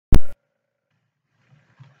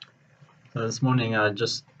So this morning I'm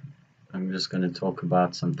just going to talk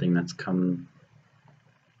about something that's come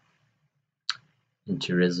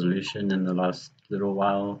into resolution in the last little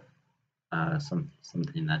while.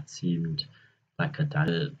 Something that seemed like a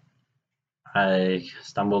dilemma. I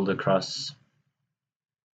stumbled across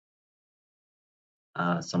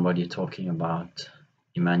somebody talking about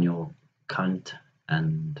Immanuel Kant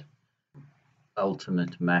and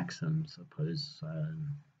ultimate maxim, suppose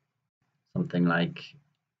something like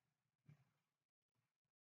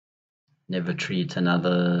never treat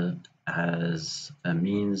another as a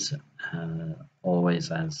means, always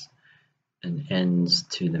as an ends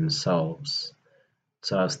to themselves.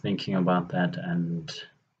 So I was thinking about that, and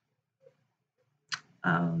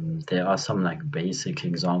there are some like basic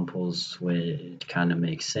examples where it kind of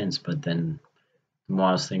makes sense, but then the more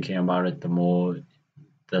I was thinking about it, the more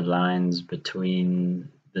the lines between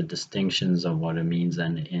the distinctions of what it means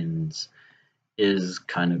and ends is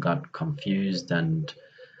kind of got confused, and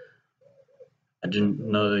I didn't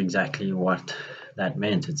know exactly what that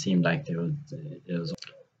meant. It seemed like there was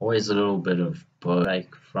always a little bit of both,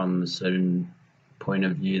 like from a certain point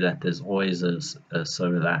of view, that there's always a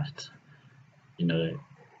so that, you know,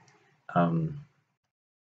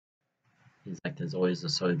 it's like there's always a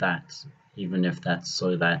so that, even if that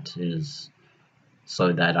so that is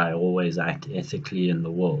so that I always act ethically in the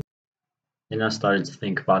world. Then I started to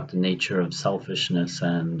think about the nature of selfishness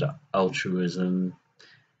and altruism,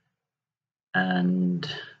 and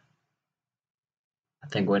I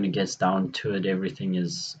think when it gets down to it, everything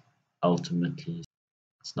is ultimately,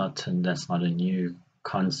 that's not a new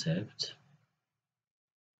concept.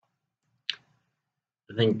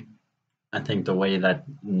 I think I think the way that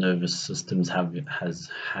nervous systems have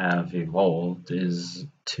evolved is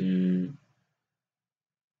to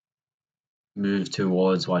move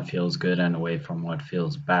towards what feels good and away from what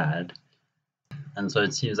feels bad. And so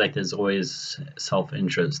it seems like there's always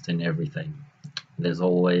self-interest in everything. There's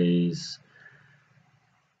always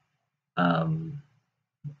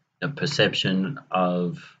a perception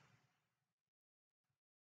of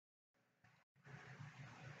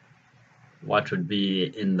what would be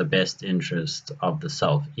in the best interest of the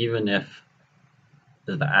self, even if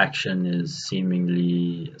the action is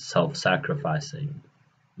seemingly self-sacrificing.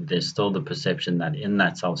 There's still the perception that in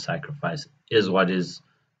that self-sacrifice is what is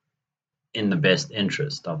in the best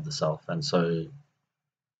interest of the self. And so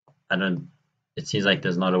it seems like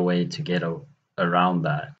there's not a way to get around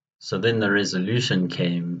that. So then the resolution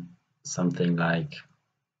came something like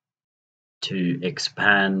to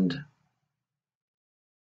expand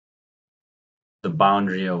the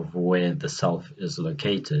boundary of where the self is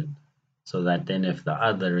located, so that then if the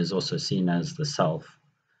other is also seen as the self,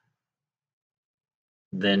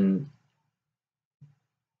 then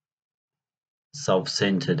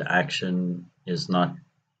self-centered action is not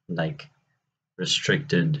like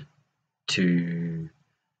restricted to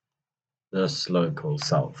this local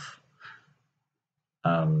self.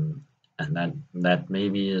 And that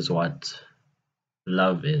maybe is what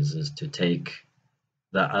love is to take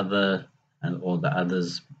the other or the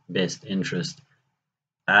other's best interest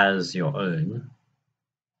as your own,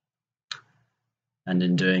 and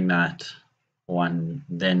in doing that, one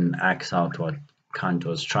then acts out what Kant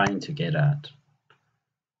was trying to get at,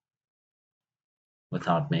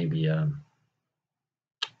 without maybe a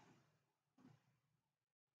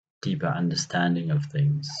deeper understanding of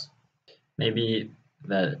things. Maybe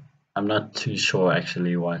that I'm not too sure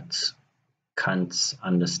actually what Kant's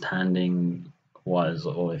understanding was,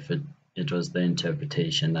 or if it was the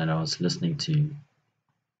interpretation that I was listening to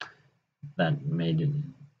that made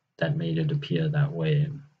it appear that way,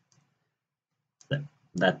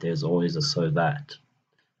 that there's always a so that.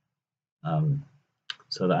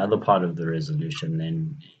 So the other part of the resolution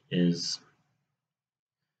then is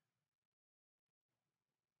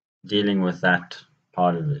dealing with that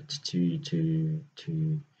part of it,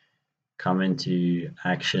 to come into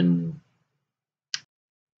action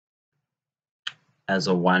as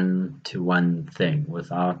a one-to-one thing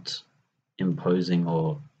without imposing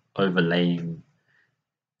or overlaying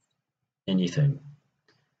anything.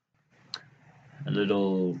 A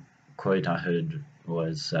little quote I heard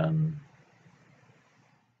was,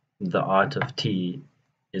 the art of tea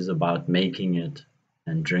is about making it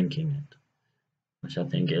and drinking it, which I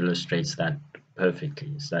think illustrates that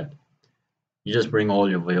perfectly. Is that you just bring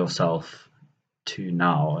all of yourself to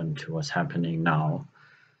now and to what's happening now,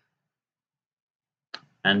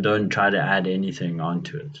 and don't try to add anything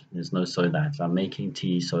onto it. There's no so that. I'm making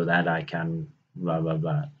tea so that I can blah blah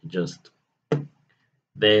blah. Just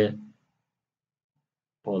there,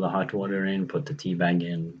 pour the hot water in, put the tea bag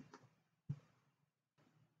in,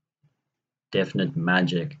 definite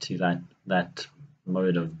magic to that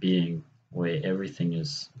mode of being where everything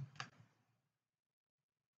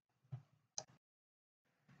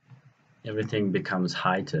becomes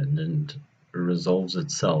heightened and resolves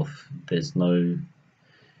itself.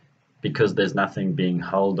 Because there's nothing being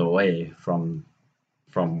held away from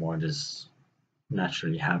what is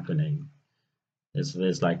naturally happening.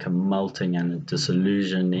 There's like a melting and a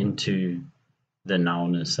dissolution into the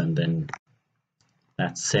nowness, and then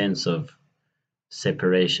that sense of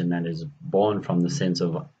separation that is born from the sense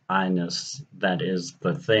of I-ness, that is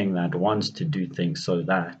the thing that wants to do things, so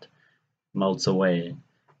that melts away,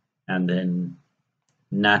 and then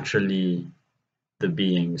naturally the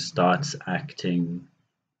being starts acting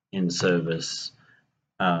in service,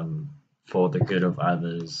 for the good of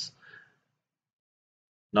others,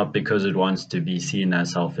 not because it wants to be seen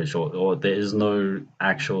as selfish, or there is no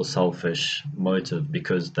actual selfish motive,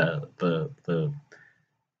 because the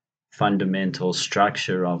fundamental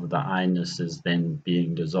structure of the I-ness is then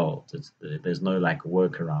being dissolved. There's no like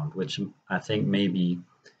workaround, which I think maybe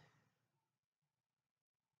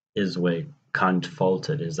is where Kant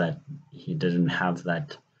faltered, is that he didn't have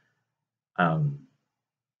that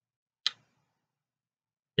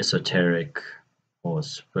esoteric or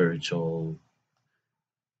spiritual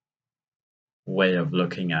way of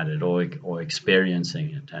looking at it, or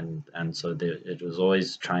experiencing it, and so it was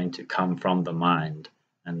always trying to come from the mind,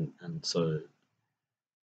 and so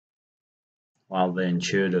while the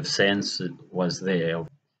intuitive sense was there,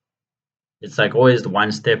 it's like always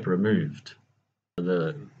one step removed.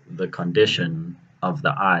 The condition of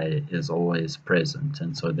the I is always present,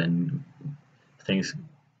 and so then things,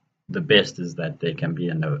 the best is that there can be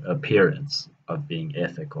an appearance of being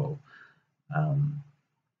ethical,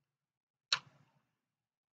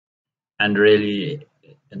 and really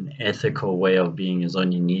an ethical way of being is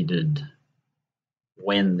only needed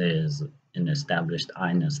when there's an established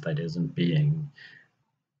I-ness that isn't being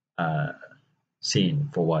seen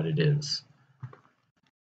for what it is.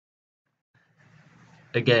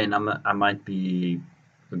 Again, I might be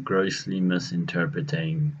grossly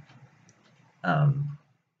misinterpreting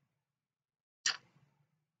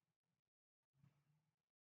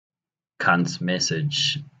Kant's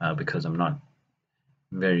message, because I'm not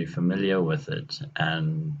very familiar with it,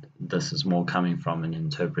 and this is more coming from an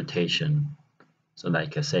interpretation, so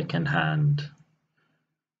like a second-hand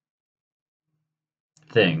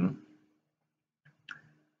thing.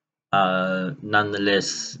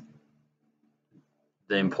 Nonetheless,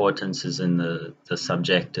 the importance is in the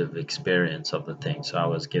subjective experience of the thing. So I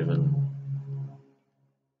was given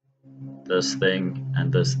this thing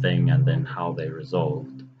and this thing, and then how they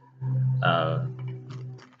resolved.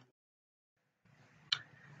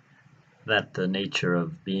 That the nature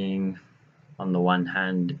of being, on the one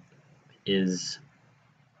hand, is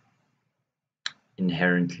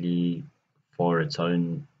inherently for its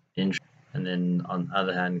own interest, and then on the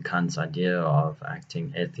other hand, Kant's idea of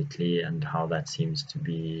acting ethically, and how that seems to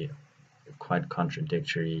be quite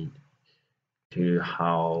contradictory to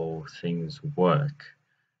how things work,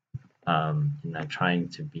 in that trying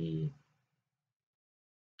to be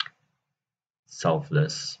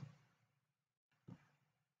selfless,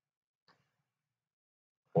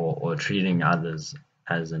 or treating others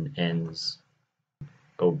as an ends,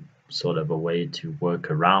 or sort of a way to work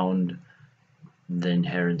around the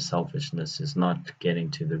inherent selfishness, is not getting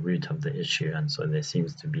to the root of the issue, and so there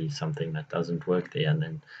seems to be something that doesn't work there,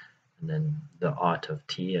 and then the art of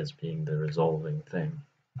tea as being the resolving thing.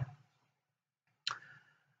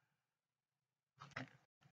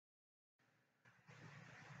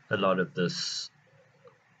 A lot of this,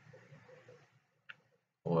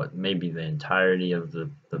 or maybe the entirety of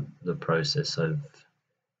the process of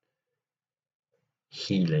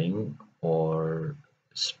healing or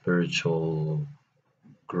spiritual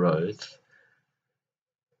growth,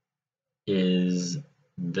 is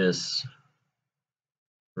this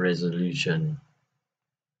resolution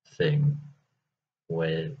thing,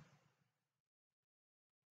 where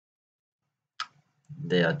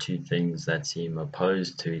there are two things that seem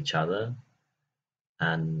opposed to each other,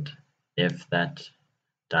 and if that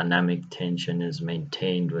dynamic tension is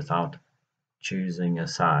maintained without choosing a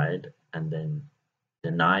side and then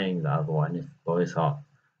denying the other one, if both are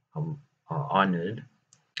honored,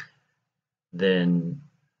 then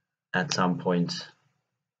at some point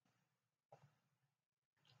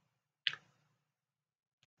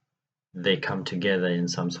they come together in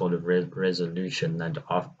some sort of resolution that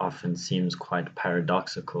often seems quite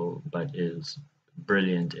paradoxical, but is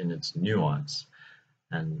brilliant in its nuance,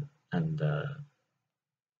 and then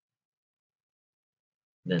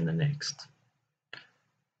the next.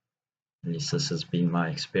 At least this has been my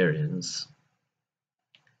experience.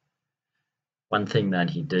 One thing that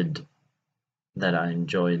he did that I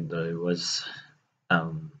enjoyed though was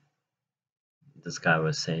um, this guy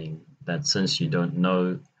was saying that since you don't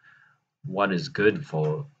know what is good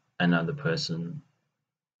for another person,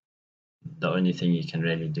 the only thing you can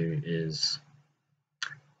really do is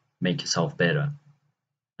make yourself better.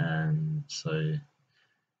 And so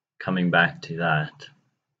coming back to that,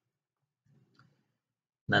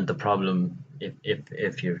 the problem,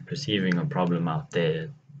 if you're perceiving a problem out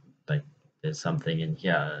there, like there's something in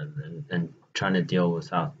here, and trying to deal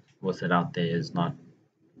with it out there is not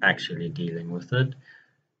actually dealing with it.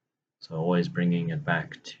 So always bringing it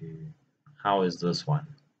back to how is this one,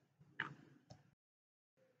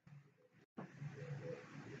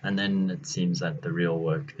 and then it seems that the real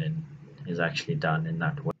work then is actually done in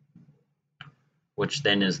that way, which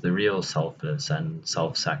then is the real selfless and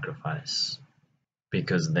self-sacrifice,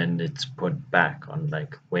 because then it's put back on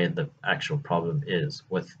like where the actual problem is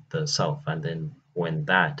with the self, and then when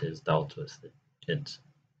that is dealt with, it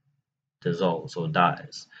dissolves or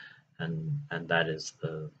dies, and that is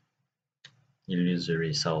the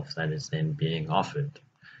illusory self that is then being offered,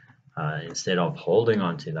 instead of holding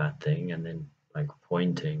on to that thing and then like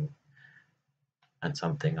pointing at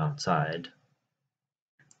something outside.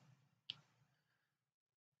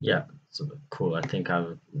 Yeah, so cool. I think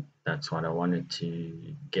that's what I wanted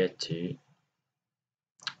to get to.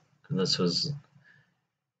 This was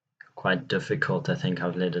quite difficult. I think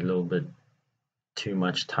I've let a little bit too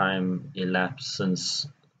much time elapse since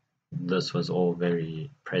this was all very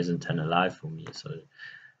present and alive for me. So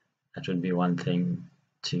that would be one thing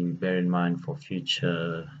to bear in mind for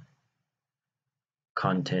future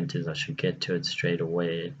content, is I should get to it straight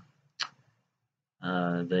away.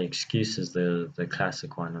 The excuse is the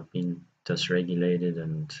classic one. I've been dysregulated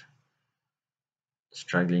and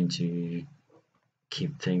struggling to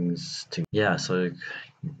keep things to. Yeah, so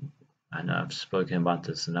I know I've spoken about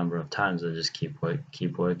this a number of times. I just keep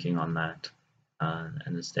working on that,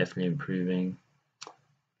 and it's definitely improving,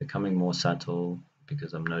 becoming more subtle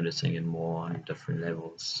because I'm noticing it more on different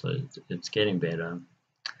levels. So it's getting better.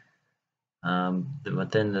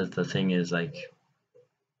 But then the thing is, like,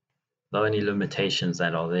 the only limitations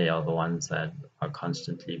that are there are the ones that are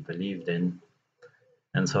constantly believed in.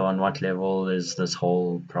 And so, on what level is this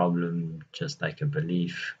whole problem just like a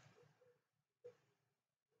belief?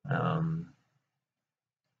 Um,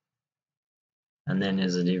 and then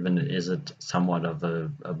is it somewhat of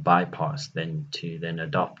a bypass then to then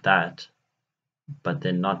adopt that, but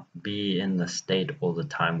then not be in the state all the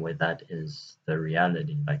time where that is the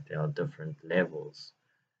reality? Like there are different levels,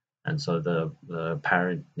 and so the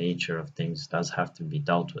apparent nature of things does have to be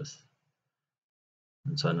dealt with.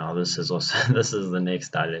 And so now this is also this is the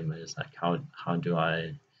next dilemma, is like how do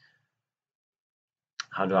I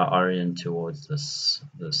orient towards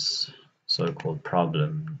this so-called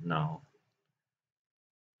problem now?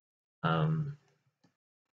 Um,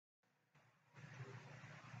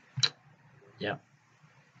 yeah,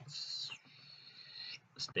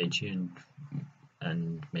 stay tuned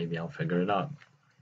and maybe I'll figure it out.